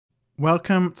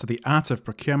Welcome to the Art of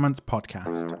Procurement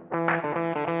podcast.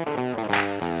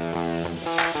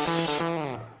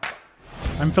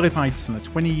 I'm Philip Ideson, a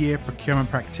 20-year procurement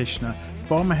practitioner,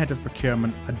 former head of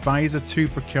procurement, advisor to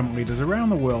procurement leaders around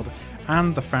the world,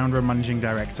 and the founder and managing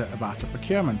director of Art of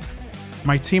Procurement.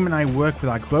 My team and I work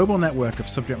with our global network of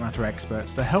subject matter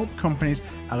experts to help companies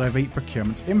elevate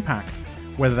procurement's impact,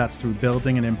 whether that's through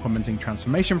building and implementing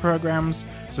transformation programs,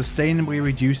 sustainably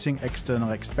reducing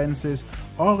external expenses,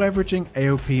 or leveraging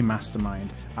AOP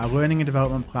Mastermind, our learning and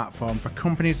development platform for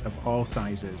companies of all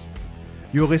sizes.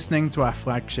 You're listening to our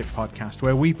flagship podcast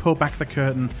where we pull back the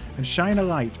curtain and shine a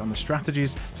light on the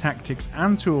strategies, tactics,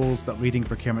 and tools that leading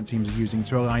procurement teams are using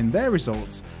to align their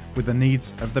results with the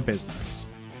needs of the business.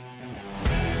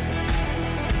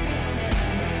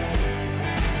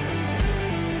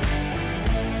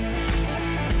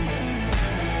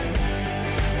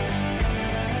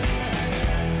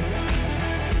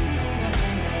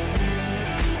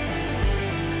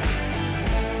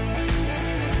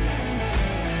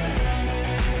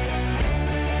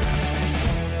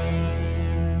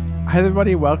 Hi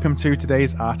everybody, welcome to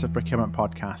today's Art of Procurement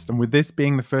podcast. And with this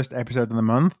being the first episode of the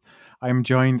month, I am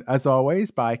joined as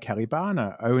always by Kelly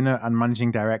Barner, owner and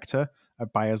managing director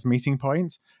of Buyers Meeting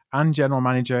Point and general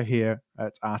manager here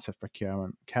at Art of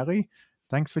Procurement. Kelly,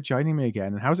 thanks for joining me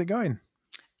again. And how's it going?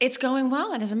 It's going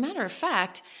well. And as a matter of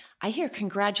fact, I hear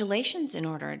congratulations in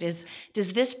order. Does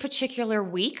this particular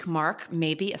week mark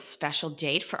maybe a special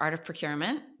date for Art of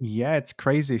Procurement? Yeah, it's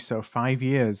crazy. So 5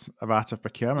 years of Art of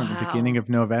Procurement, Wow. The beginning of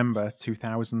November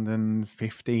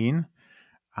 2015.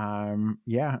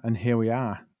 And here we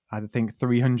are. I think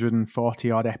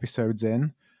 340 odd episodes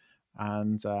in,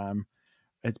 and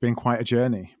it's been quite a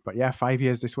journey. But yeah, 5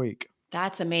 years this week.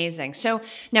 That's amazing. So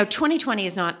now 2020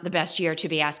 is not the best year to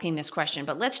be asking this question,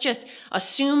 but let's just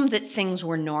assume that things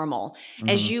were normal.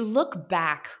 As you look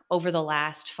back over the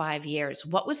last 5 years,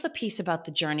 what was the piece about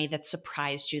the journey that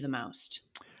surprised you the most?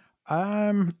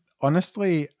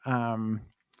 Honestly,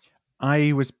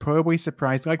 I was probably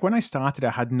surprised. Like when I started,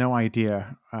 I had no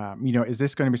idea, is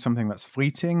this going to be something that's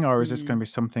fleeting or is this going to be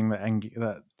something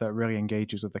that really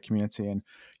engages with the community? And,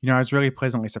 I was really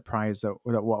pleasantly surprised that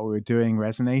what we were doing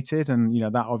resonated. And,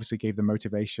 that obviously gave the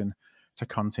motivation to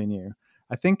continue.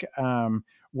 I think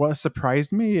what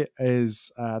surprised me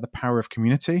is the power of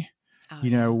community.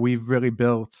 We've really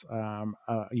built,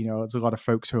 there's a lot of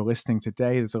folks who are listening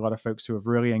today. There's a lot of folks who have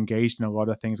really engaged in a lot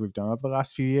of things we've done over the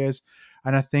last few years.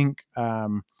 And I think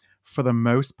for the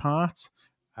most part,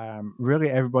 really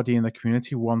everybody in the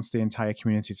community wants the entire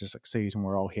community to succeed, and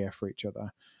we're all here for each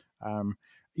other.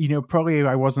 Probably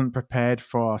I wasn't prepared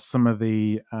for some of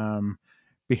the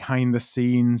behind the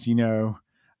scenes,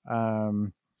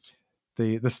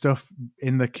 the stuff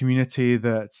in the community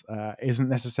that isn't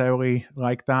necessarily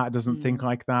like that, doesn't think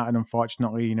like that. And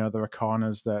unfortunately, there are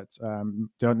corners that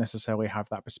don't necessarily have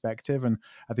that perspective. And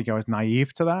I think I was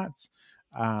naive to that.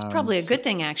 It's probably a good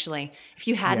thing, actually. If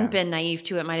you hadn't been naive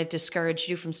to it, might have discouraged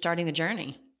you from starting the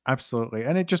journey. Absolutely.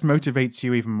 And it just motivates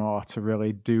you even more to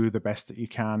really do the best that you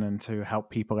can and to help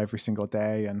people every single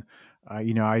day. And,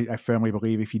 I firmly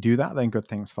believe if you do that, then good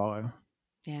things follow.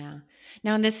 Yeah.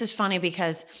 Now, and this is funny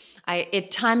because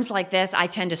at times like this, I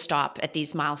tend to stop at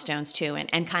these milestones too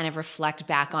and kind of reflect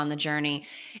back on the journey.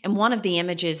 And one of the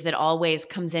images that always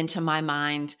comes into my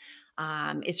mind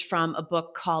is from a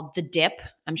book called The Dip.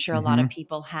 I'm sure a lot of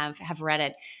people have read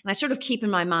it. And I sort of keep in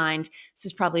my mind, this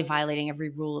is probably violating every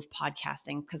rule of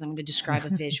podcasting because I'm going to describe a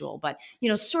visual, but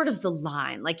sort of the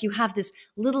line, like you have this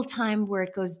little time where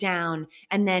it goes down.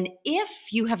 And then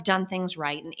if you have done things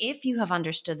right, and if you have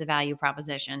understood the value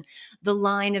proposition, the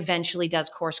line eventually does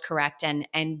course correct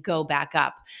and go back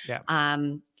up. Yeah.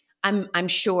 I'm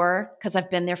sure, because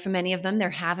I've been there for many of them, there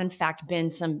have in fact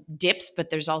been some dips, but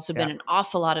there's also been an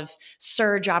awful lot of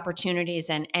surge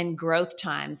opportunities and growth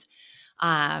times.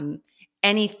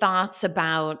 Any thoughts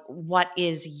about what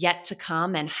is yet to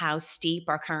come and how steep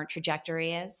our current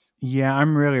trajectory is? Yeah,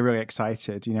 I'm really, really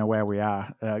excited, where we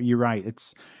are. You're right.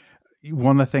 It's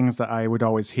one of the things that I would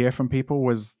always hear from people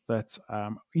was that,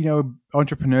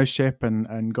 entrepreneurship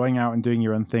and going out and doing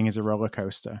your own thing is a roller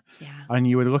coaster. Yeah. And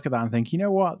you would look at that and think, you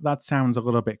know what, that sounds a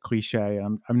little bit cliche.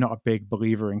 I'm not a big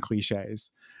believer in cliches.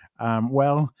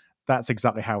 Well, that's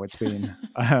exactly how it's been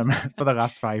for the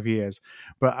last 5 years.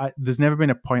 But there's never been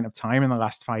a point of time in the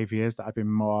last 5 years that I've been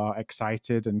more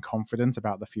excited and confident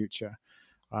about the future.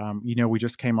 We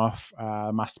just came off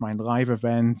a Mastermind Live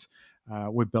event.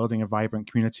 We're building a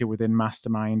vibrant community within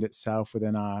Mastermind itself,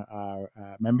 within our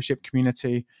membership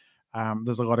community.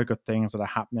 There's a lot of good things that are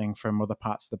happening from other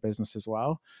parts of the business as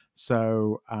well.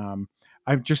 So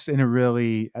I'm just in a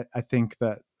really, I think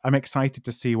that I'm excited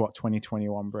to see what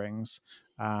 2021 brings.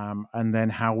 And then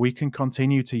how we can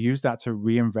continue to use that to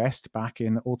reinvest back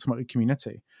in ultimately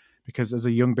community. Because as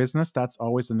a young business, that's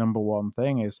always the number one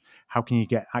thing, is how can you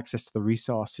get access to the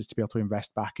resources to be able to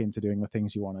invest back into doing the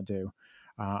things you want to do.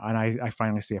 And I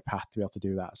finally see a path to be able to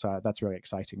do that. So that's really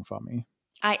exciting for me.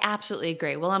 I absolutely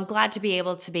agree. Well, I'm glad to be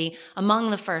able to be among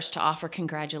the first to offer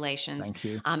congratulations. Thank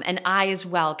you. And I as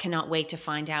well cannot wait to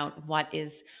find out what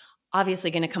is obviously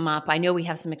going to come up. I know we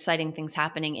have some exciting things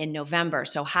happening in November,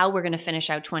 so how we're going to finish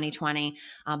out 2020.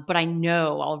 But I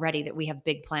know already that we have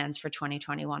big plans for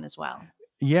 2021 as well.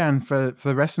 Yeah, and for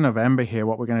the rest of November here,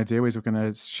 what we're going to do is we're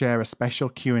going to share a special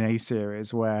Q&A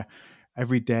series where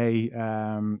every day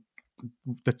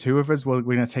the two of us we're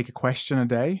going to take a question a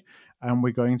day, and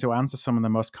we're going to answer some of the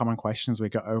most common questions we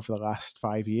got over the last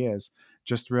 5 years.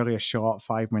 Just really a short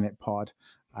 5-minute pod,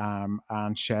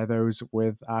 and share those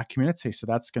with our community. So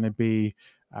that's going to be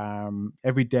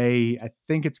every day. I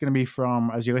think it's going to be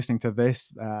from, as you're listening to this,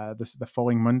 the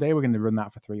following Monday. We're going to run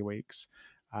that for 3 weeks,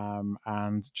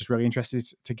 and just really interested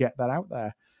to get that out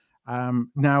there.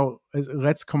 Now,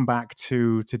 let's come back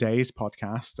to today's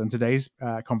podcast and today's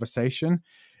conversation.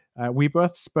 We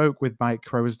both spoke with Mike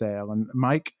Croasdale, and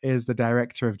Mike is the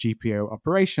director of GPO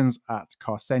operations at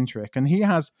Concentric, and he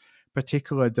has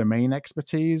particular domain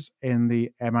expertise in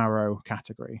the MRO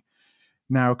category.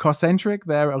 Now, Concentric,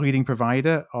 they're a leading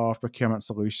provider of procurement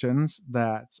solutions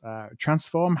that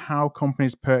transform how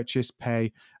companies purchase,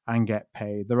 pay, and get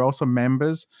paid. They're also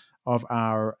members of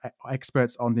our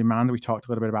Experts on Demand. We talked a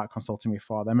little bit about consulting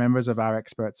before. They're members of our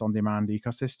Experts on Demand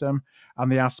ecosystem,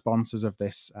 and they are sponsors of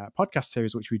this podcast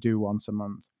series, which we do once a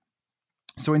month.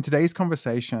 So in today's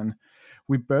conversation,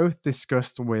 we both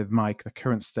discussed with Mike the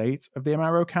current state of the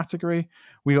MRO category.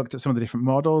 We looked at some of the different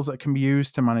models that can be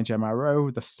used to manage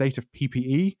MRO, the state of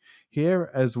PPE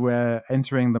here as we're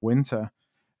entering the winter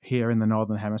here in the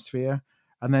Northern Hemisphere,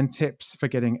 and then tips for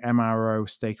getting MRO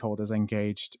stakeholders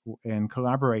engaged in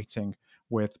collaborating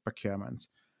with procurement.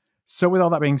 So with all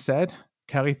that being said,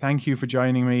 Kelly, thank you for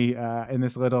joining me in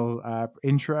this little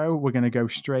intro. We're going to go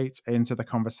straight into the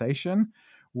conversation,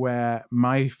 where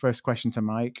my first question to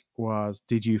Mike was,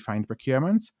 did you find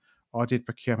procurement, or did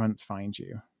procurement find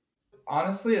you?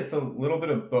 Honestly, it's a little bit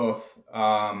of both.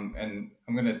 And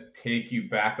I'm going to take you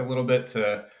back a little bit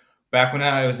to back when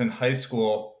I was in high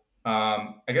school.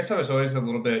 I guess I was always a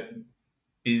little bit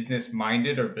business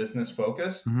minded or business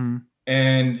focused. Mm-hmm.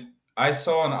 And I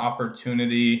saw an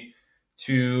opportunity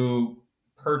to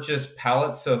purchase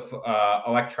pallets of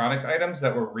electronic items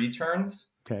that were returns.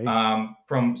 Okay.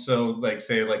 From, so like,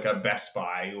 say, like a Best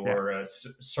Buy or a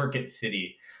Circuit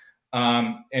City.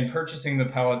 And purchasing the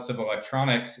pallets of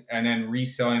electronics and then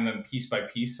reselling them piece by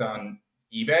piece on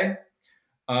eBay.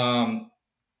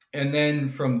 And then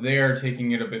from there,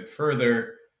 taking it a bit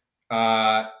further,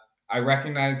 I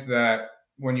recognize that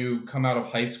when you come out of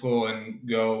high school and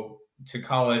go to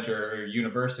college or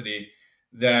university,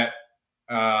 that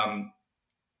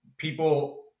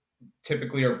people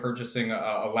typically are purchasing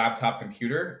a laptop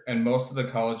computer, and most of the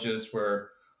colleges were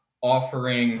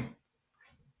offering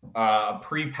a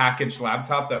pre-packaged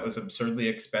laptop that was absurdly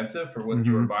expensive for what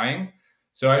you were buying.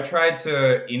 So I tried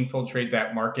to infiltrate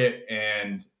that market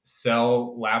and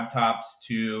sell laptops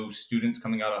to students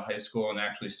coming out of high school, and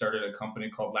actually started a company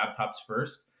called Laptops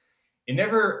First. It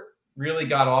never really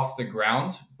got off the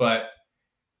ground, but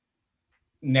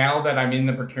now that I'm in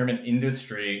the procurement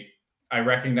industry, I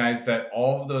recognize that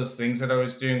all of those things that I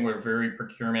was doing were very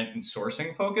procurement and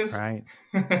sourcing focused. Right.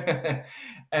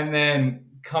 And then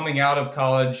coming out of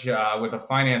college with a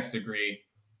finance degree,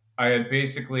 I had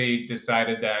basically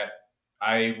decided that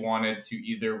I wanted to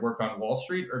either work on Wall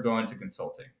Street or go into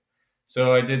consulting.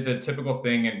 So I did the typical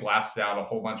thing and blasted out a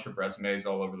whole bunch of resumes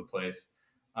all over the place,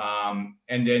 and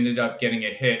ended up getting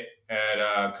a hit at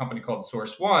a company called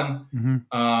Source One.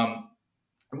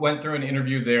 Went through an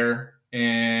interview there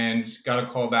and got a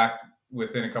call back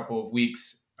within a couple of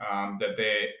weeks that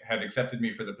they had accepted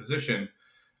me for the position.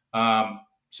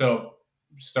 So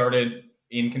started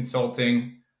in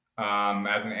consulting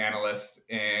as an analyst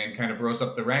and kind of rose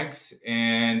up the ranks.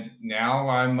 And now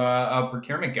I'm a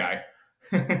procurement guy.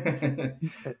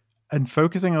 And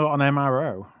focusing a lot on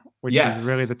MRO, which Yes. is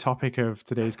really the topic of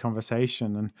today's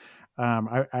conversation. And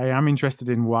I am interested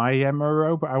in why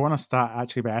MRO, but I want to start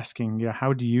actually by asking,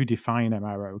 how do you define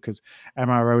MRO? Because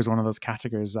MRO is one of those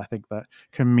categories, I think, that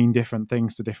can mean different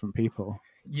things to different people.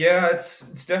 Yeah, it's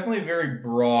definitely a very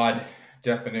broad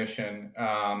definition.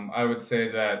 I would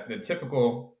say that the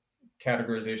typical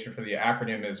categorization for the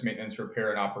acronym is maintenance,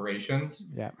 repair, and operations.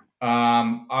 Yeah.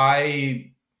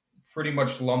 I pretty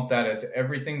much lump that as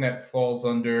everything that falls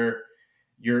under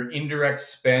your indirect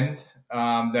spend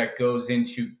that goes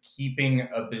into keeping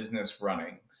a business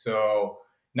running. So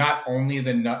not only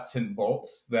the nuts and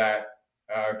bolts that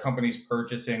companies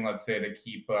purchasing, let's say to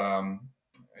keep a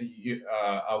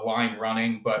line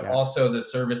running, but also the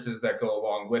services that go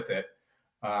along with it.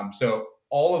 So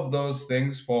all of those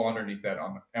things fall underneath that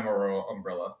MRO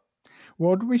umbrella.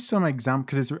 What would be some examples?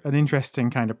 Because it's an interesting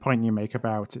kind of point you make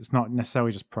about it's not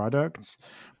necessarily just products,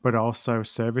 but also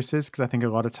services. Because I think a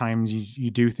lot of times you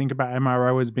do think about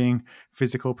MRO as being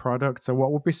physical products. So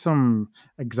what would be some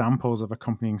examples of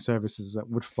accompanying services that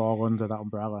would fall under that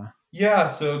umbrella? Yeah,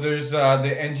 so there's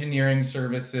the engineering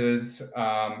services,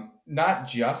 not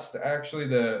just actually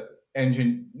the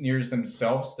engineers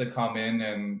themselves to come in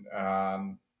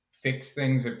and fix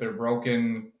things if they're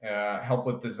broken, help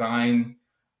with design,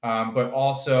 but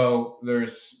also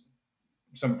there's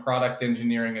some product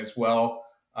engineering as well.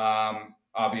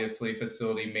 Obviously,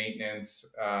 facility maintenance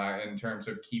in terms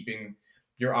of keeping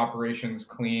your operations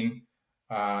clean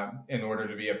in order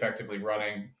to be effectively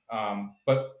running.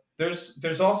 But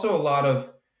there's also a lot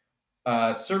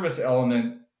of service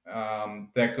element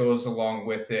that goes along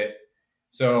with it.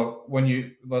 So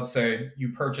when let's say you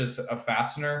purchase a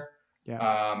fastener,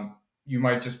 you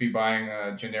might just be buying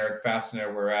a generic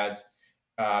fastener, whereas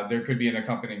there could be an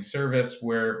accompanying service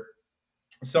where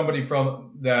somebody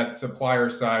from that supplier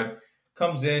side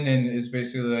comes in and is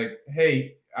basically like,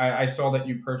 hey, I saw that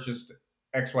you purchased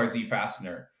XYZ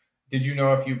fastener. Did you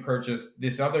know if you purchased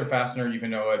this other fastener,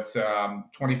 even though it's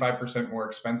 25% more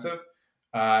expensive,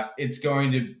 it's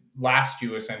going to last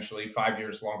you essentially 5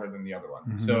 years longer than the other one.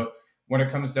 Mm-hmm. So when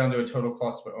it comes down to a total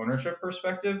cost of ownership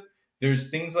perspective, there's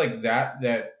things like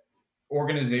that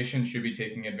organizations should be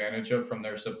taking advantage of from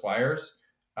their suppliers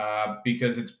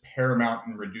because it's paramount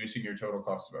in reducing your total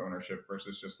cost of ownership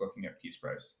versus just looking at piece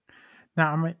price.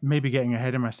 Now, I'm maybe getting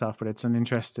ahead of myself, but it's an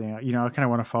interesting, I kind of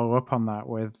want to follow up on that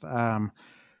with,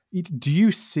 do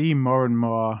you see more and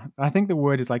more, I think the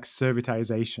word is like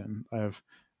servitization of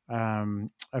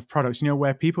products,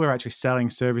 where people are actually selling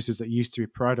services that used to be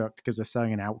product because they're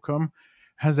selling an outcome.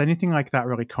 Has anything like that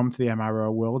really come to the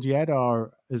MRO world yet?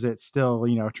 Or is it still,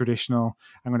 traditional,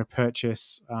 I'm going to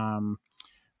purchase,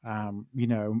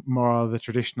 more of the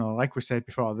traditional, like we said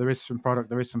before, there is some product,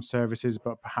 there is some services,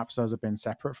 but perhaps those have been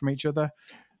separate from each other?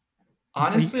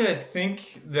 Honestly, I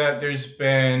think that there's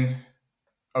been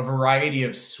a variety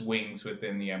of swings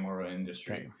within the MRO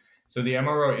industry. Okay. So the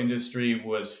MRO industry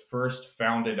was first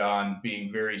founded on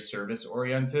being very service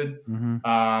oriented. Mm-hmm.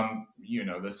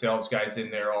 The sales guys in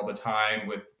there all the time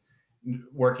with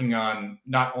working on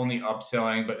not only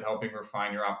upselling, but helping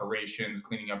refine your operations,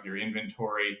 cleaning up your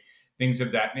inventory, things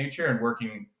of that nature, and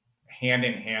working hand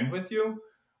in hand with you.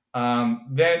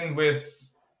 Then with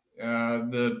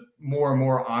the more and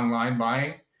more online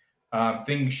buying,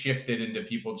 things shifted into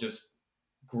people just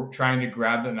trying to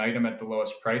grab an item at the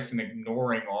lowest price and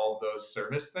ignoring all of those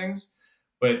service things.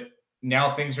 But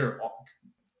now things are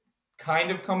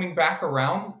kind of coming back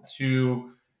around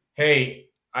to, hey,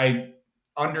 I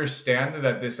understand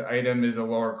that this item is a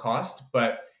lower cost,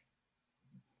 but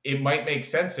it might make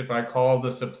sense if I call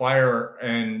the supplier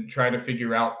and try to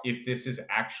figure out if this is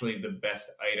actually the best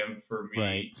item for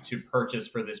me to purchase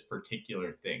for this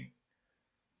particular thing.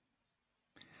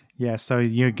 Yeah, so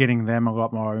you're getting them a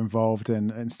lot more involved in,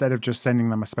 instead of just sending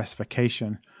them a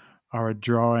specification or a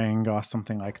drawing or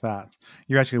something like that,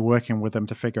 you're actually working with them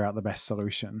to figure out the best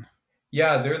solution.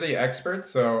 Yeah, they're the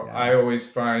experts. So yeah. I always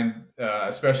find,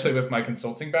 especially with my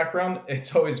consulting background,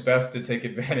 it's always best to take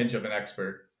advantage of an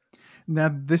expert. Now,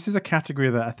 this is a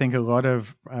category that I think a lot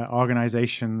of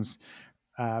organizations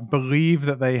believe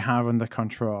that they have under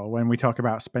control when we talk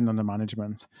about spend under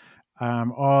management.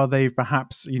 Or they've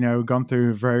perhaps, gone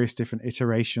through various different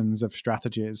iterations of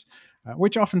strategies,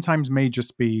 which oftentimes may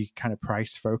just be kind of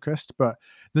price focused. But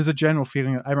there's a general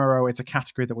feeling that MRO, it's a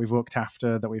category that we've looked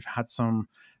after, that we've had some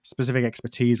specific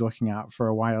expertise looking at for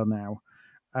a while now.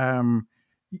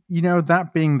 That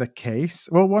being the case,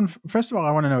 well, first of all,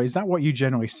 I want to know, is that what you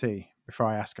generally see before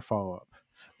I ask a follow-up?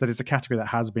 That it's a category that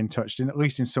has been touched in, at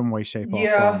least in some way, shape, or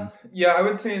form? Yeah, I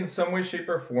would say in some way, shape,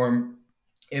 or form,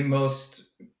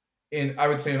 I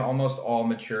would say in almost all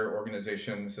mature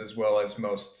organizations, as well as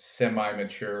most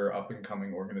semi-mature,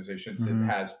 up-and-coming organizations, mm-hmm. It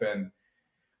has been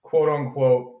quote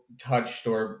unquote touched,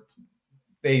 or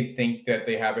they think that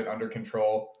they have it under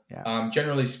control. Yeah.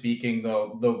 Generally speaking,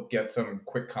 they'll get some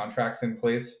quick contracts in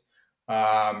place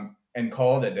and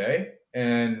call it a day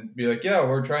and be like, yeah,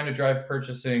 we're trying to drive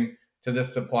purchasing to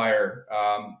this supplier.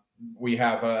 We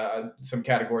have some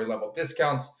category level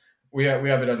discounts. We have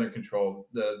it under control.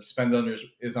 The spend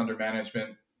is under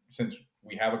management, since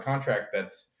we have a contract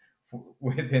that's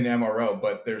within MRO,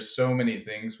 but there's so many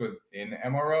things within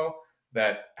MRO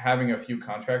that having a few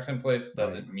contracts in place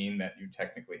doesn't mean that you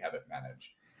technically have it managed.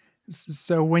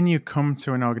 So when you come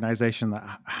to an organization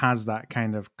that has that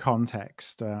kind of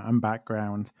context and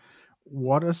background,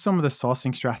 what are some of the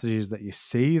sourcing strategies that you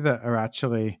see that are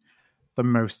actually the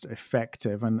most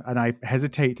effective? And I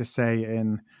hesitate to say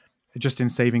in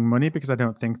saving money, because I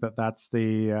don't think that that's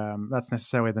that's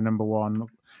necessarily the number one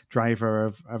driver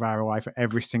of ROI for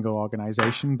every single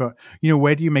organization. But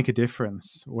where do you make a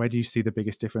difference? Where do you see the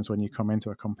biggest difference when you come into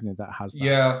a company that has that?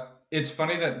 Yeah, it's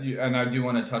funny that and I do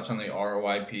want to touch on the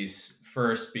ROI piece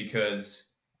first, because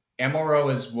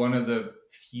MRO is one of the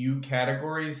few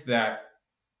categories that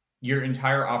your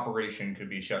entire operation could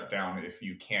be shut down if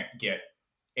you can't get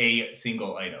a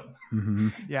single item. Mm-hmm.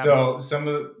 Yeah. So some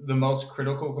of the most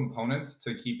critical components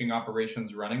to keeping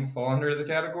operations running fall under the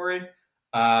category.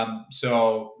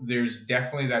 So there's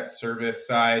definitely that service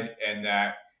side, and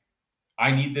that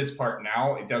I need this part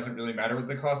now. It doesn't really matter what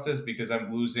the cost is, because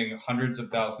I'm losing hundreds of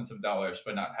thousands of dollars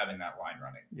by not having that line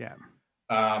running. Yeah.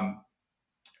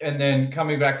 And then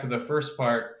coming back to the first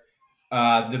part,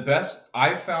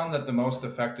 I found that the most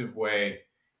effective way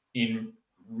in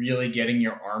really getting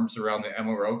your arms around the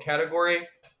MRO category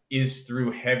is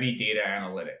through heavy data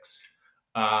analytics.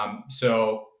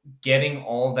 So getting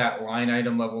all that line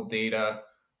item level data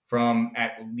from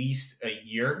at least a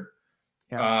year.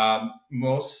 Yeah.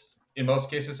 In most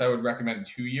cases, I would recommend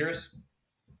 2 years,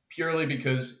 purely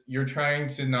because you're trying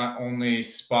to not only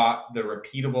spot the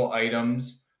repeatable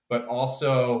items, but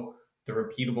also the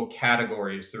repeatable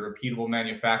categories, the repeatable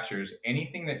manufacturers,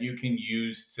 anything that you can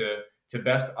use to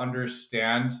best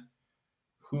understand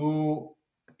who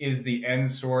is the end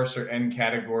source or end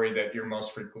category that you're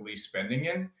most frequently spending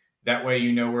in. That way,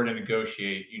 you know where to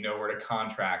negotiate, you know where to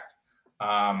contract.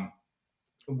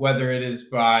 Whether it is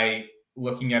by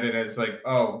looking at it as like,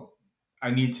 oh, I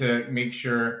need to make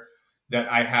sure that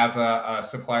I have a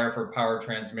supplier for power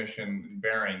transmission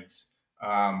bearings.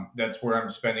 That's where I'm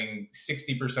spending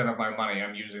 60% of my money.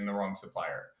 I'm using the wrong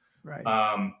supplier.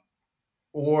 Right.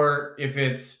 Or if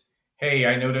it's, hey,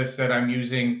 I noticed that I'm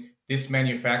using this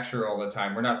manufacturer all the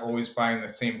time. We're not always buying the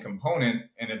same component,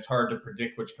 and it's hard to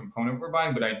predict which component we're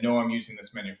buying, but I know I'm using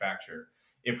this manufacturer.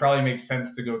 It probably makes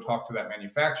sense to go talk to that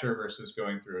manufacturer versus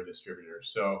going through a distributor.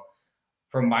 So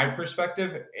from my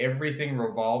perspective, everything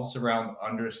revolves around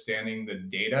understanding the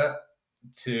data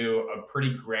to a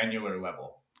pretty granular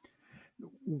level.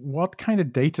 What kind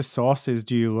of data sources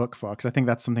do you look for? Because I think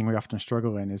that's something we often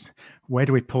struggle in, is where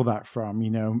do we pull that from?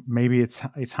 Maybe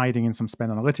it's hiding in some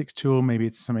spend analytics tool, maybe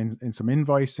it's in some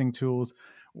invoicing tools.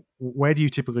 Where do you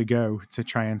typically go to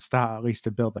try and start at least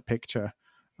to build the picture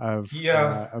of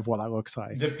what that looks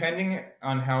like? Depending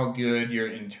on how good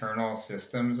your internal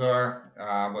systems are,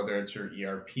 whether it's your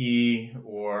ERP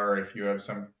or if you have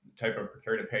some type of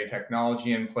procure to pay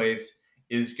technology in place,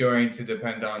 is going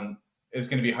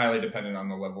to be highly dependent on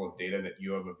the level of data that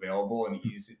you have available and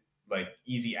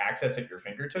easy access at your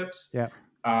fingertips. Yeah.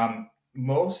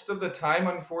 Most of the time,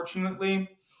 unfortunately,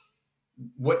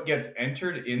 what gets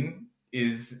entered in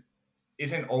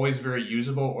isn't always very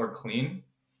usable or clean.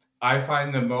 I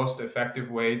find the most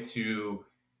effective way to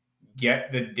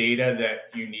get the data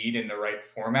that you need in the right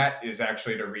format is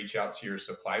actually to reach out to your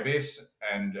supply base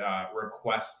and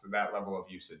request that level of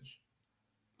usage.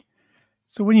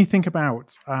 So when you think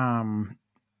about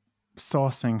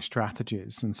sourcing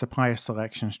strategies and supplier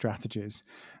selection strategies,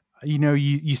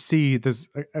 you see there's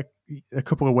a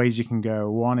couple of ways you can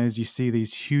go. One is you see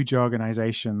these huge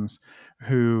organizations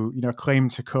who claim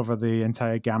to cover the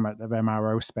entire gamut of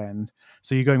MRO spend.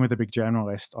 So you're going with a big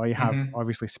generalist, or you have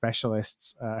obviously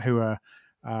specialists who are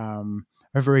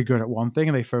very good at one thing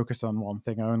and they focus on one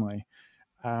thing only.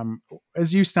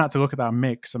 As you start to look at that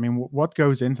mix, I mean, what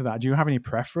goes into that? Do you have any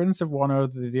preference of one or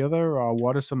the other, or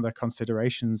what are some of the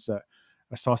considerations that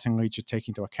a sourcing lead should take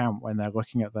into account when they're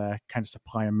looking at their kind of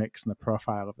supplier mix and the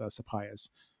profile of their suppliers?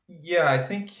 Yeah, I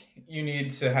think you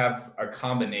need to have a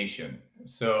combination.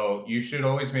 So you should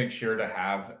always make sure to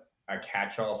have a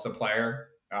catch-all supplier.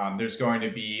 There's going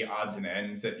to be odds and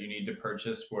ends that you need to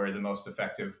purchase where the most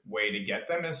effective way to get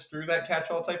them is through that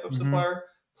catch-all type of supplier.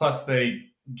 Plus, they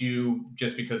do,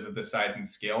 just because of the size and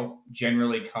scale,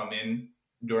 generally come in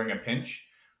during a pinch.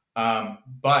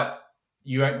 But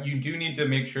you do need to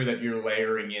make sure that you're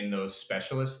layering in those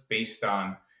specialists based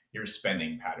on your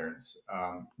spending patterns.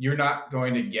 You're not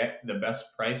going to get the best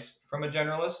price from a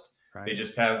generalist. Right. They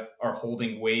just are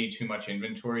holding way too much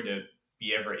inventory to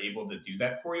be ever able to do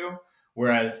that for you.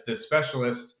 Whereas the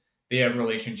specialist, they have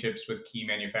relationships with key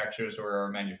manufacturers or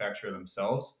a manufacturer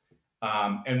themselves.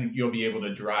 And you'll be able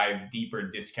to drive deeper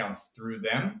discounts through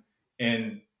them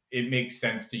and it makes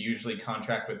sense to usually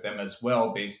contract with them as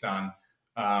well based on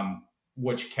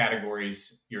which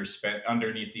categories you're spent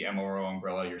underneath the MRO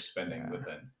umbrella you're spending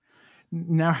within.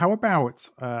 Now, how about,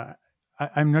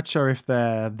 I'm not sure if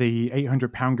they're the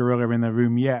 800-pound gorilla in the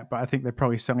room yet, but I think they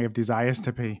probably certainly have desires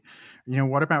to be.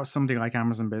 What about somebody like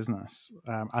Amazon Business?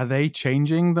 Are they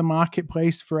changing the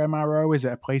marketplace for MRO? Is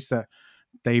it a place that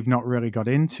they've not really got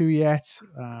into yet?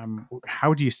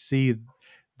 How do you see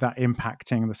that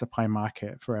impacting the supply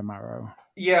market for MRO?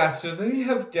 Yeah, so they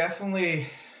have definitely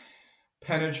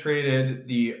penetrated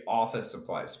the office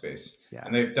supply space,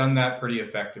 and they've done that pretty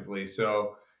effectively.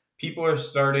 So people are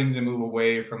starting to move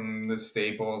away from the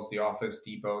staples, the Office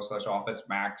Depot / Office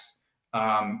Max,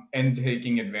 and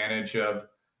taking advantage of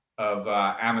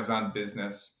Amazon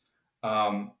Business.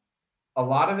 A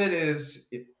lot of it is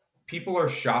people are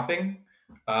shopping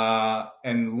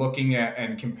and looking at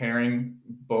and comparing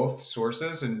both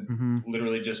sources and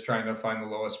literally just trying to find the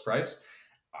lowest price.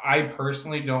 I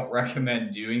personally don't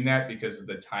recommend doing that because of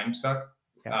the time suck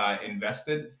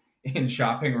invested in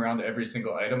shopping around every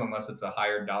single item unless it's a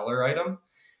higher dollar item.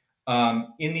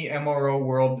 In the MRO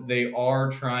world, they are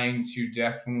trying to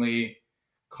definitely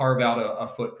carve out a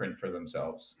footprint for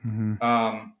themselves.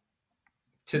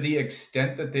 To the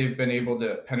extent that they've been able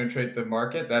to penetrate the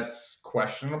market, that's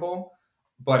questionable,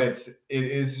 but it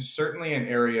is certainly an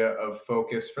area of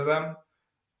focus for them.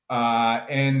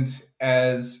 And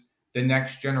as the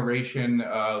next generation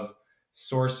of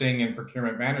sourcing and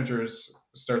procurement managers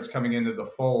starts coming into the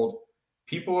fold,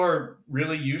 people are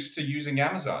really used to using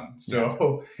Amazon.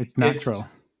 So it's natural.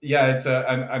 It's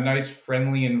a nice,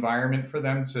 friendly environment for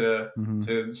them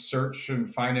to search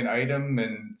and find an item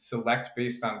and select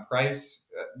based on price.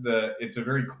 It's a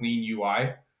very clean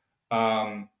UI.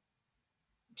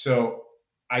 So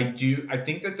I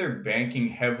think that they're banking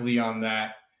heavily on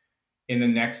that in the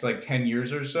next 10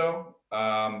 years or so.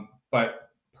 But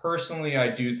personally,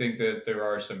 I do think that there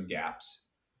are some gaps.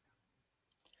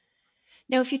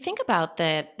 Now, if you think about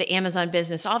the Amazon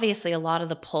Business, obviously a lot of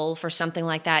the pull for something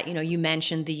like that, you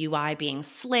mentioned the UI being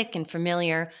slick and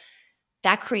familiar.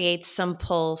 That creates some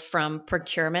pull from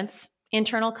Procurement's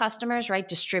internal customers, right?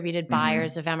 Distributed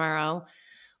buyers of MRO.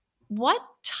 What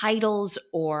titles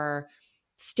or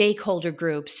stakeholder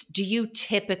groups do you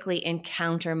typically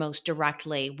encounter most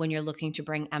directly when you're looking to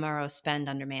bring MRO spend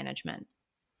under management?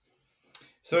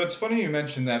 So it's funny you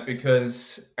mentioned that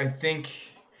because I think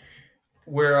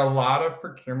where a lot of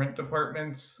procurement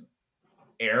departments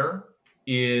err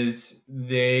is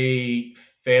they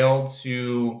fail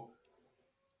to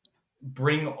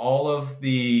bring all of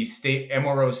the state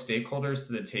MRO stakeholders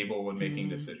to the table when making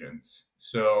decisions.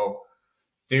 So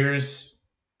there's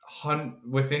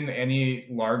within any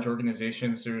large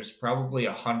organizations, there's probably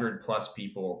 100+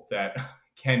 people that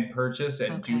can purchase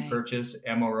and do purchase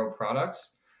MRO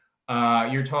products.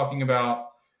 You're talking about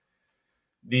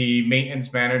the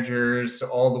maintenance managers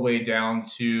all the way down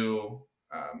to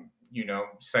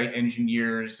site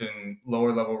engineers and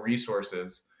lower level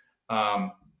resources.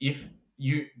 If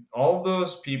all of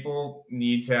those people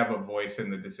need to have a voice in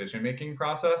the decision making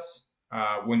process.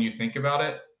 When you think about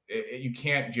it, you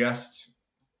can't just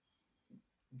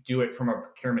do it from a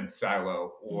procurement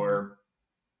silo, or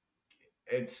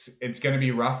it's going to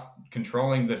be rough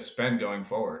controlling the spend going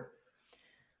forward.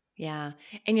 Yeah.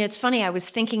 And it's funny, I was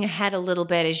thinking ahead a little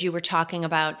bit as you were talking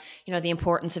about, the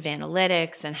importance of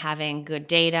analytics and having good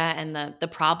data and the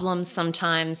problems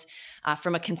sometimes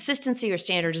from a consistency or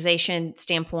standardization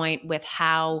standpoint with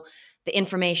how the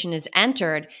information is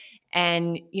entered.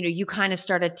 And, you kind of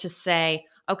started to say,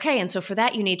 okay, and so for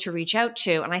that, you need to reach out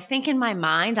to. And I think in my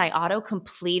mind, I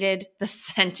auto-completed the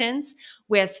sentence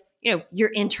with, your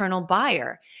internal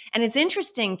buyer. And it's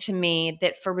interesting to me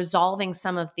that for resolving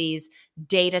some of these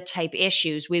data type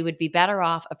issues, we would be better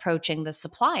off approaching the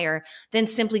supplier than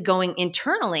simply going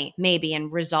internally, maybe,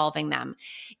 and resolving them.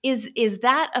 Is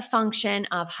that a function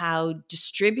of how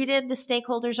distributed the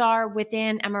stakeholders are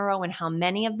within MRO and how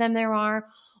many of them there are?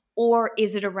 Or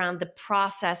is it around the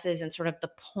processes and sort of the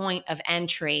point of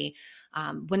entry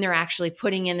when they're actually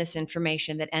putting in this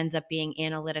information that ends up being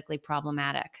analytically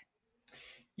problematic?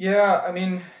 Yeah, I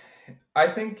mean, I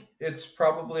think it's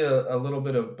probably a little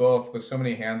bit of both. With so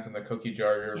many hands in the cookie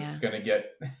jar, you're going to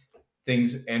get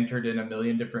things entered in a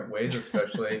million different ways,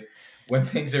 especially when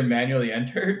things are manually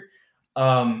entered.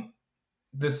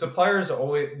 The suppliers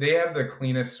they have the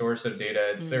cleanest source of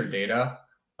data. It's their data.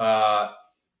 Now,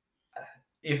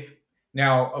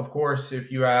 of course,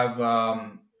 if you have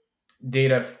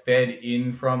data fed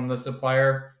in from the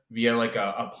supplier via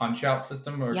a punch out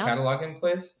system or catalog in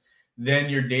place, then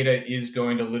your data is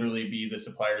going to literally be the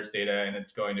supplier's data and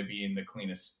it's going to be in the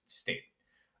cleanest state.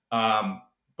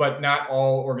 But not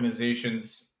all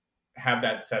organizations have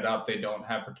that set up. They don't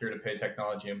have procure to pay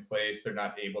technology in place. They're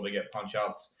not able to get punch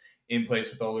outs in place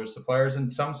with all their suppliers.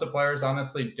 And some suppliers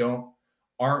honestly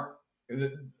aren't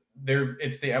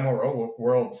it's the MRO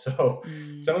world. So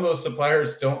some of those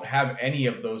suppliers don't have any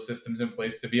of those systems in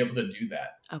place to be able to do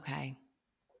that. Okay.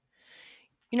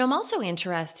 I'm also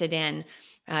interested in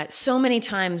so many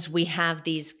times we have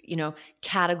these,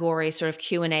 category sort of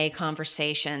Q&A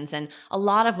conversations. And a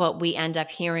lot of what we end up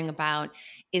hearing about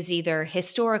is either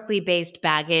historically based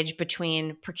baggage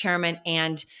between procurement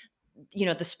and,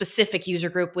 the specific user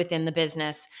group within the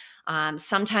business.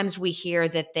 Sometimes we hear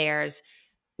that there's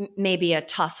maybe a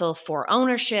tussle for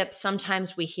ownership.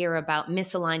 Sometimes we hear about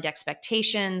misaligned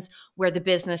expectations where the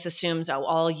business assumes, oh,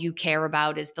 all you care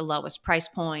about is the lowest price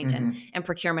point, and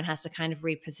procurement has to kind of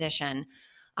reposition.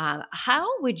 How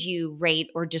would you rate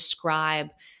or describe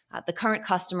the current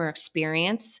customer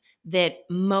experience that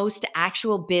most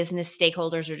actual business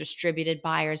stakeholders or distributed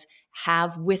buyers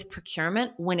have with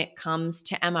procurement when it comes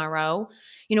to MRO?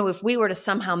 If we were to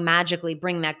somehow magically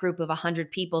bring that group of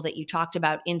 100 people that you talked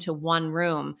about into one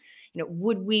room,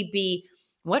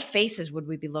 what faces would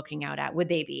we be looking out at? Would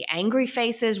they be angry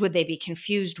faces? Would they be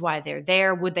confused why they're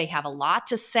there? Would they have a lot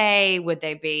to say? Would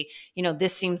they be,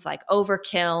 this seems like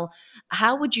overkill?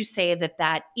 How would you say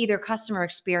that either customer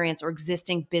experience or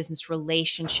existing business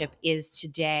relationship is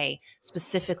today,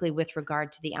 specifically with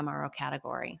regard to the MRO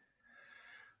category?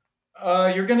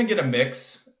 You're going to get a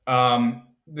mix.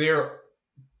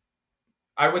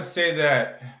 I would say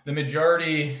that the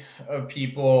majority of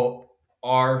people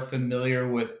are familiar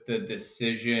with the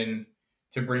decision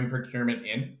to bring procurement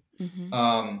in.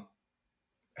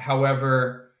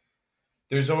 However,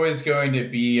 there's always going to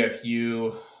be a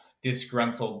few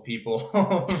disgruntled people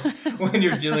when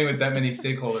you're dealing with that many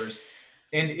stakeholders.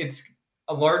 And it's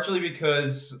largely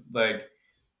because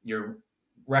you're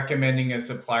recommending a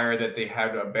supplier that they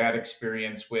had a bad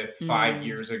experience with 5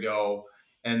 years ago.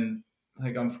 And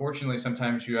unfortunately,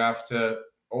 sometimes you have to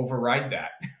override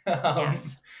that.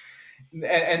 Yes.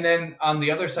 And then on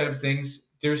the other side of things,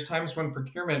 there's times when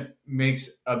procurement makes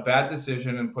a bad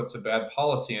decision and puts a bad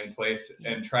policy in place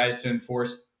and tries to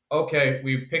enforce, okay,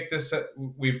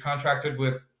 we've contracted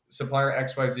with supplier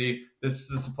XYZ. This is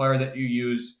the supplier that you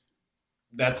use.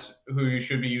 That's who you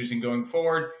should be using going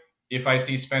forward. If I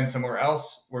see spend somewhere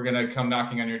else, we're going to come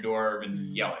knocking on your door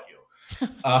and yell at you.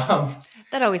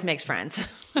 That always makes friends.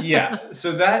 Yeah.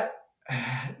 So that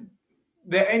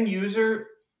the end user,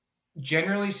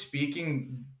 generally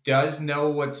speaking, does know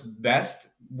what's best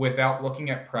without looking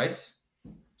at price.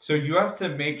 So you have to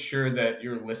make sure that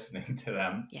you're listening to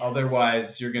them. Yes.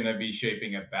 Otherwise, you're going to be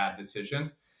shaping a bad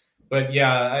decision. But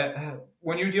yeah,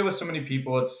 when you deal with so many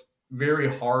people, it's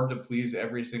very hard to please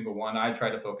every single one. I try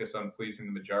to focus on pleasing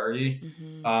the majority.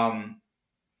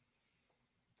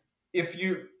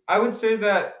 I would say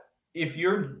that if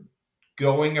you're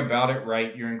going about it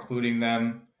right, you're including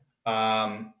them,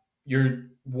 you're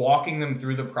walking them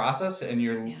through the process, and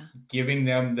you're giving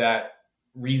them that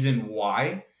reason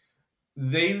why,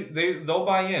 they'll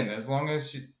buy in as long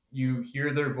as you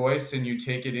hear their voice and you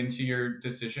take it into your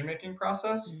decision-making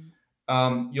process.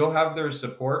 You'll have their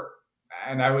support.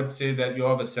 And I would say that you'll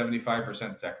have a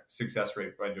 75% success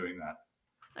rate by doing that.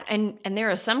 And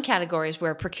there are some categories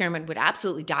where procurement would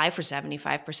absolutely die for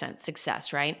 75%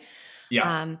 success, right?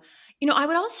 Yeah. I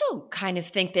would also kind of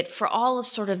think that for all of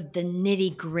sort of the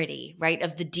nitty gritty, right,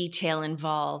 of the detail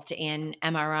involved in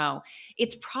MRO,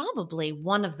 it's probably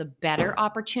one of the better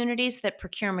opportunities that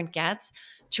procurement gets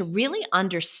to really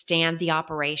understand the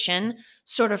operation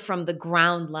sort of from the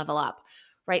ground level up,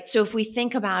 right? So if we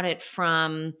think about it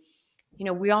from,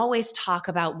 we always talk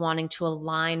about wanting to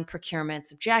align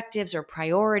procurement's objectives or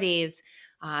priorities.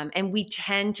 And we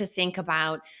tend to think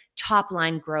about top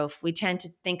line growth. We tend to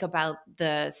think about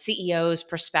the CEO's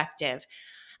perspective.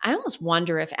 I almost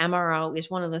wonder if MRO is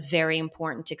one of those very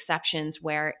important exceptions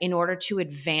where, in order to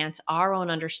advance our own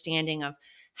understanding of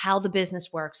how the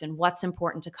business works and what's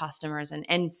important to customers,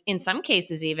 and in some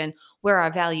cases even where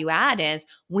our value add is,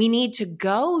 we need to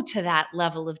go to that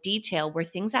level of detail where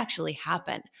things actually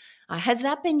happen. Has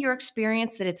that been your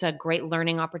experience, that it's a great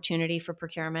learning opportunity for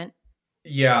procurement?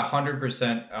 Yeah,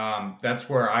 100%. That's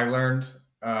where I learned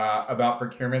about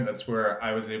procurement. That's where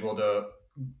I was able to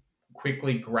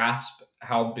quickly grasp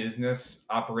how business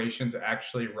operations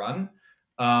actually run.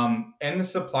 And the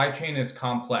supply chain is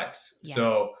complex. Yes.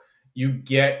 So you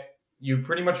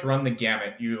pretty much run the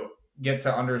gamut. You get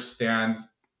to understand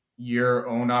your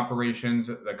own operations,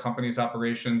 the company's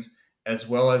operations, as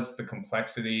well as the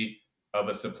complexity of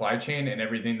a supply chain and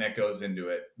everything that goes into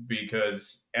it,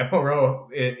 because MRO,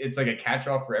 it's like a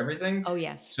catch-all for everything. Oh,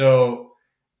 yes. So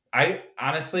I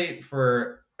honestly,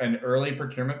 for an early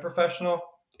procurement professional,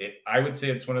 I would say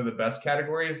it's one of the best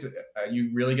categories.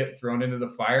 You really get thrown into the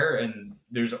fire, and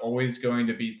there's always going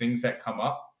to be things that come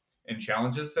up and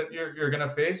challenges that you're going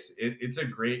to face. It's a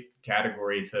great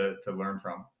category to learn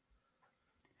from.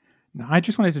 Now, I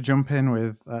just wanted to jump in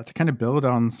with to kind of build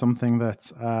on something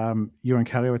that you and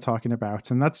Kelly were talking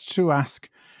about, and that's to ask,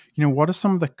 what are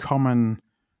some of the common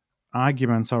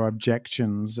arguments or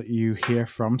objections that you hear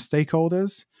from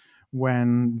stakeholders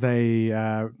when they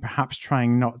perhaps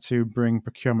trying not to bring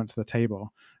procurement to the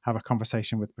table, have a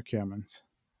conversation with procurement?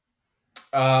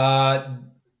 I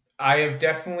have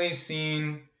definitely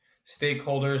seen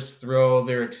stakeholders throw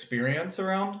their experience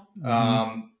around,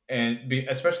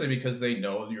 especially because they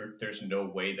know there's no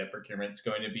way that procurement's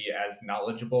going to be as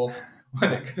knowledgeable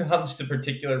when it comes to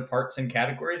particular parts and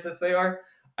categories as they are.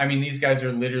 I mean, these guys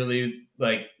are literally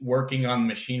like working on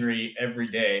machinery every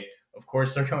day. Of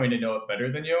course, they're going to know it better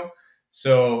than you.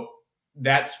 So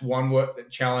that's one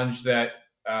challenge that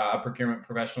a procurement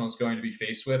professional is going to be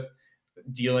faced with,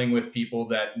 dealing with people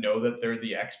that know that they're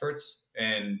the experts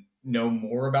and know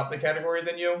more about the category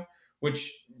than you,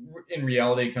 which in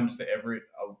reality comes to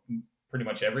pretty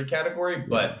much every category.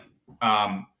 But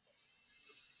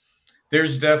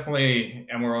there's definitely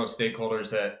MRO stakeholders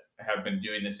that have been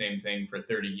doing the same thing for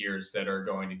 30 years that are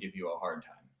going to give you a hard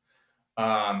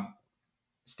time.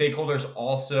 Stakeholders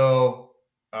also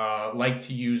like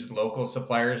to use local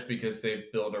suppliers because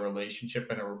they've built a relationship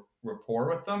and a rapport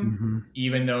with them,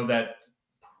 even though that's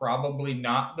probably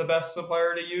not the best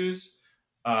supplier to use.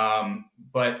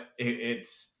 But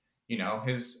it's,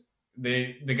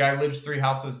 the guy lives 3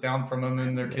 houses down from him,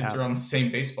 and their kids are on the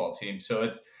same baseball team. So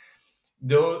it's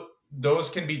those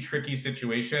can be tricky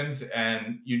situations,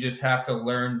 and you just have to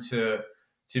learn to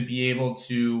be able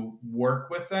to work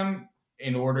with them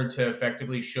in order to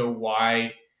effectively show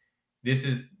why this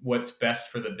is what's best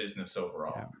for the business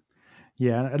overall.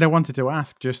 Yeah, and I wanted to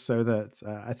ask, just so that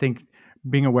I think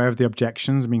being aware of the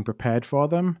objections and being prepared for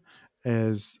them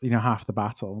is, half the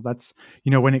battle. That's,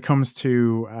 when it comes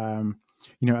to,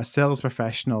 a sales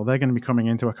professional, they're going to be coming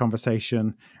into a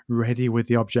conversation ready with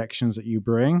the objections that you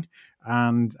bring,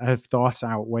 and have thought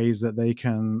out ways that they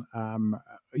can,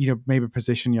 maybe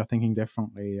position your thinking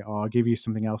differently or give you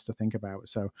something else to think about.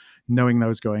 So knowing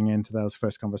those going into those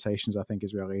first conversations, I think,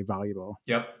 is really valuable.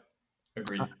 Yep.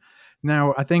 Agreed.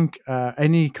 Now, I think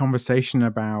any conversation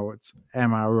about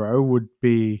MRO would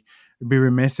be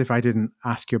remiss if I didn't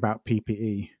ask you about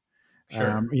PPE.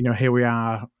 Sure. Here we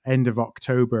are, end of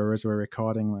October as we're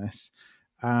recording this.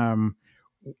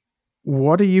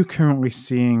 What are you currently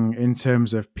seeing in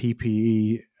terms of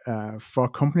PPE for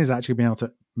companies actually being able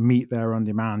to meet their own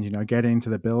demand, get into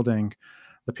the building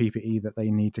the PPE that they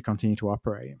need to continue to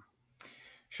operate?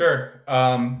 Sure.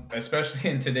 Especially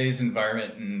in today's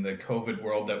environment and the COVID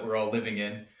world that we're all living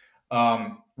in.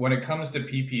 When it comes to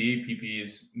PPE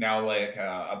is now like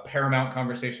a paramount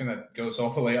conversation that goes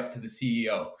all the way up to the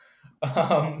CEO.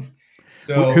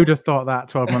 So who'd have thought that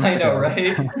 12 months ago? I know,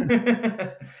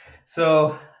 right?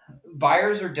 So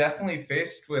buyers are definitely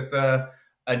faced with a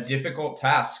difficult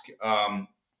task.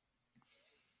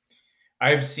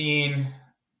 I've seen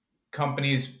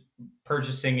companies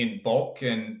purchasing in bulk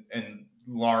and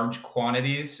large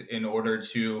quantities in order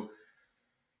to,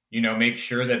 make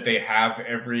sure that they have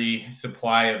every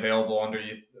supply available under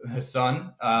the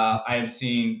sun. I have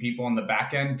seen people on the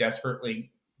back end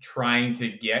desperately trying to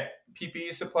get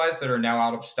PPE supplies that are now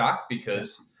out of stock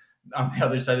because on the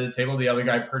other side of the table, the other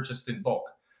guy purchased in bulk.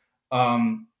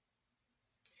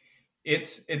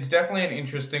 It's definitely an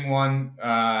interesting one.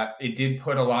 It did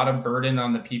put a lot of burden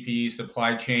on the PPE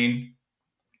supply chain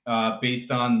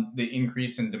based on the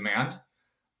increase in demand.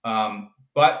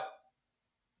 But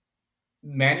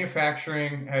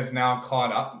manufacturing has now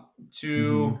caught up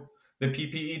to the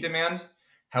PPE demand.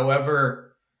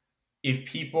 However, if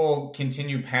people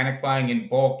continue panic buying in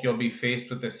bulk, you'll be faced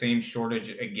with the same shortage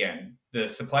again. The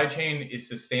supply chain is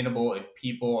sustainable if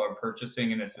people are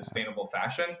purchasing in a sustainable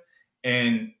fashion,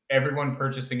 and everyone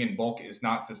purchasing in bulk is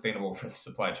not sustainable for the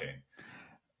supply chain.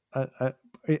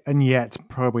 And yet,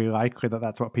 probably likely that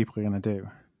that's what people are going to do.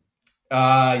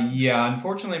 Yeah,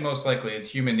 unfortunately, most likely it's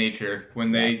human nature.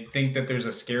 When they think that there's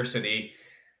a scarcity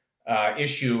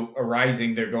issue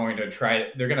arising, they're going to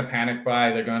panic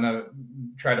buy. They're going to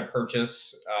try to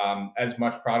purchase as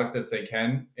much product as they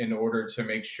can in order to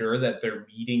make sure that they're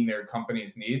meeting their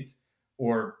company's needs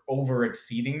or over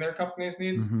exceeding their company's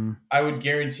needs. I would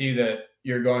guarantee that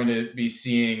you're going to be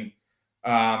seeing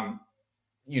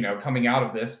coming out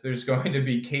of this, there's going to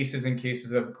be cases and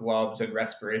cases of gloves and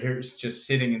respirators just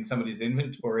sitting in somebody's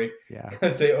inventory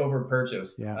because they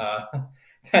overpurchased.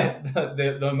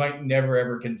 That they might never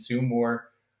ever consume, or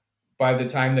by the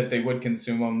time that they would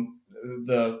consume them,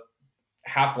 the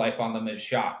half-life on them is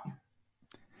shot.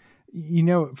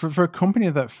 For a company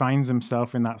that finds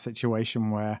himself in that situation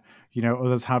where,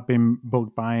 others have been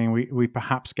bulk buying, we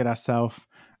perhaps get ourselves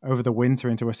over the winter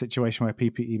into a situation where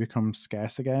PPE becomes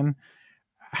scarce again.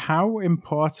 How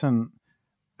important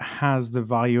has the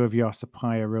value of your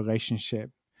supplier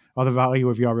relationship, or the value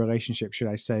of your relationship, should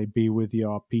I say, be with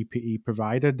your PPE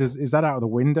provider? Is that out of the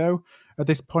window at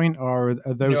this point, or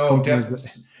are those companies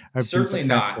that have been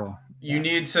successful? Not. You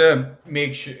need to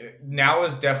make sure now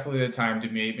is definitely the time to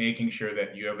be making sure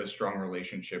that you have a strong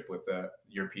relationship with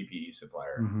your PPE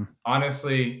supplier. Mm-hmm.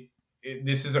 Honestly,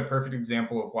 this is a perfect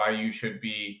example of why you should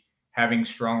be having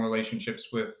strong relationships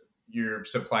with your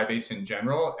supply base in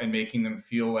general and making them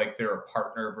feel like they're a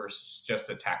partner versus just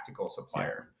a tactical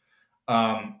supplier.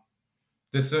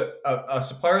 This a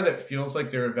supplier that feels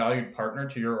like they're a valued partner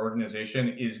to your organization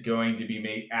is going to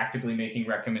be actively making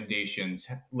recommendations,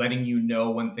 letting you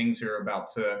know when things are about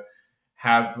to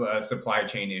have a supply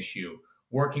chain issue,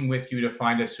 working with you to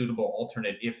find a suitable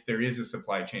alternate if there is a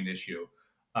supply chain issue,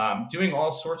 doing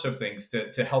all sorts of things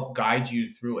to help guide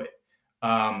you through it.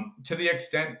 To the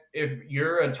extent, if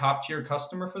you're a top tier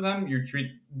customer for them,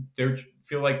 they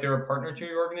feel like they're a partner to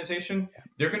your organization,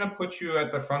 they're going to put you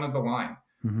at the front of the line.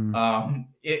 Mm-hmm.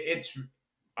 It's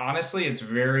honestly, it's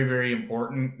very, very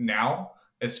important now,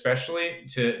 especially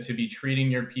to be treating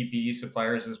your PPE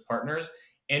suppliers as partners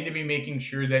and to be making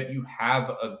sure that you have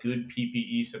a good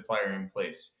PPE supplier in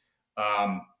place.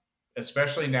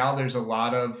 Especially now, there's a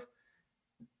lot of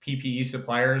PPE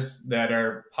suppliers that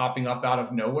are popping up out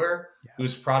of nowhere,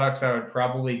 whose products I would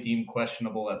probably deem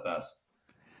questionable at best.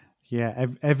 Yeah,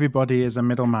 everybody is a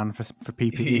middleman for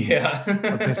PPE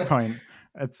at this point.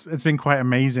 It's been quite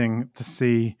amazing to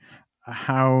see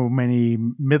how many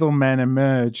middlemen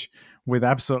emerge with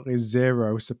absolutely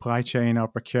zero supply chain or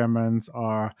procurement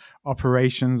or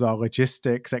operations or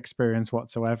logistics experience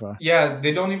whatsoever. Yeah,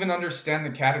 they don't even understand the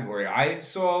category. I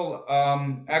saw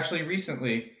actually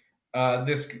recently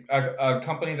a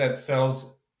company that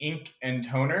sells ink and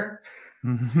toner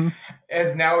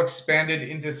has now expanded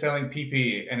into selling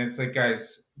PPE, and it's like,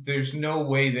 guys, there's no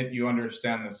way that you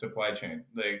understand the supply chain.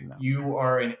 You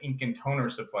are an ink and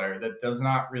toner supplier that does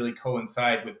not really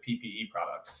coincide with PPE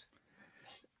products.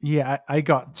 Yeah, I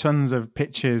got tons of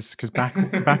pitches because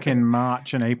back in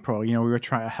March and April, we were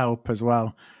trying to help as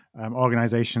well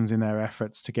organizations in their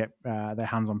efforts to get their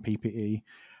hands on PPE.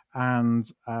 And,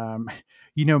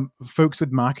 folks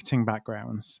with marketing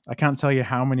backgrounds, I can't tell you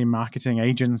how many marketing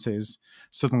agencies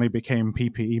suddenly became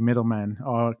PPE middlemen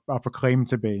or proclaimed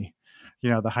to be,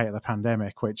 the height of the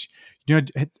pandemic, which,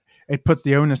 it puts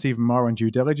the onus even more on due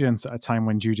diligence at a time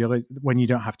when you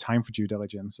don't have time for due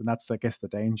diligence. And that's, I guess, the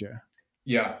danger.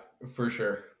 Yeah, for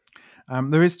sure.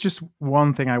 There is just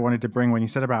one thing I wanted to bring when you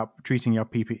said about treating your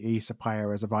PPE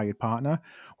supplier as a valued partner.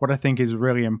 What I think is a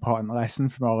really important lesson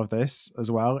from all of this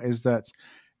as well is that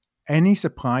any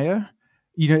supplier,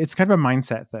 it's kind of a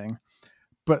mindset thing,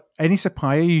 but any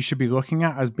supplier you should be looking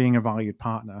at as being a valued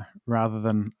partner rather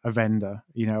than a vendor,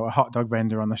 a hot dog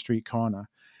vendor on the street corner.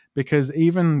 Because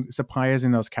even suppliers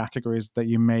in those categories that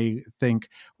you may think,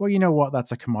 well, you know what,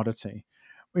 that's a commodity.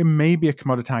 It may be a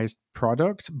commoditized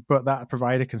product, but that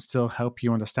provider can still help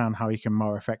you understand how you can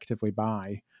more effectively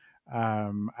buy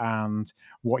and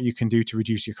what you can do to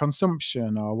reduce your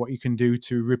consumption or what you can do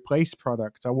to replace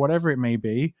products or whatever it may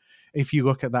be, if you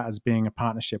look at that as being a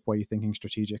partnership where you're thinking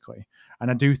strategically.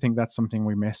 And I do think that's something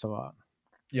we miss a lot.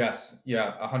 Yes.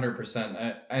 Yeah,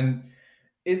 100%. And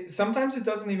sometimes it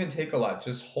doesn't even take a lot.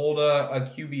 Just hold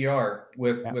a QBR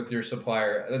with your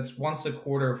supplier. It's once a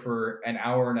quarter for an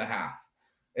hour and a half.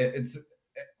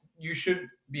 You should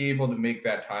be able to make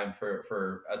that time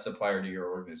for a supplier to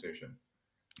your organization.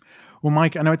 Well,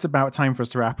 Mike, I know it's about time for us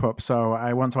to wrap up, so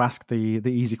I want to ask the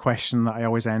easy question that I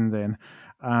always end in.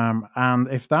 And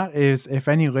if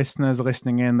any listeners are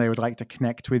listening in, they would like to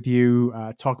connect with you,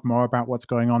 talk more about what's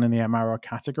going on in the MRO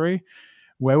category,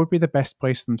 where would be the best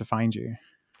place for them to find you?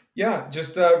 Yeah,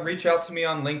 just reach out to me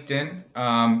on LinkedIn.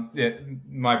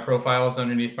 My profile is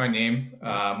underneath my name,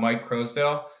 Mike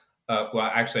Croasdale. Well,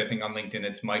 actually, I think on LinkedIn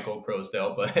it's Michael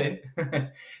Croasdale, but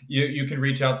you can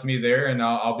reach out to me there, and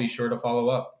I'll be sure to follow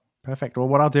up. Perfect. Well,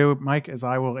 what I'll do, Mike, is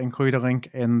I will include a link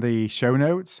in the show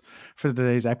notes for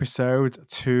today's episode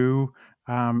to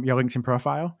your LinkedIn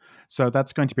profile. So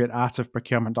that's going to be at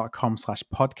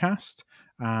artofprocurement.com/podcast.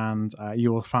 And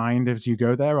you will find as you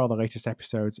go there all the latest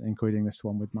episodes, including this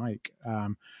one with Mike.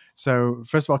 So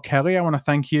first of all, Kelly, I want to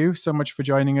thank you so much for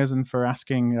joining us and for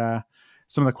asking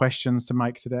some of the questions to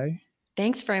Mike today.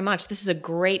 Thanks very much. This is a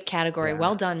great category.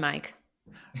 Well done, Mike.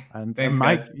 And Thanks,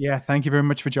 Mike, guys. yeah, thank you very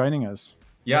much for joining us.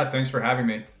 Yeah, thanks for having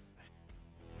me.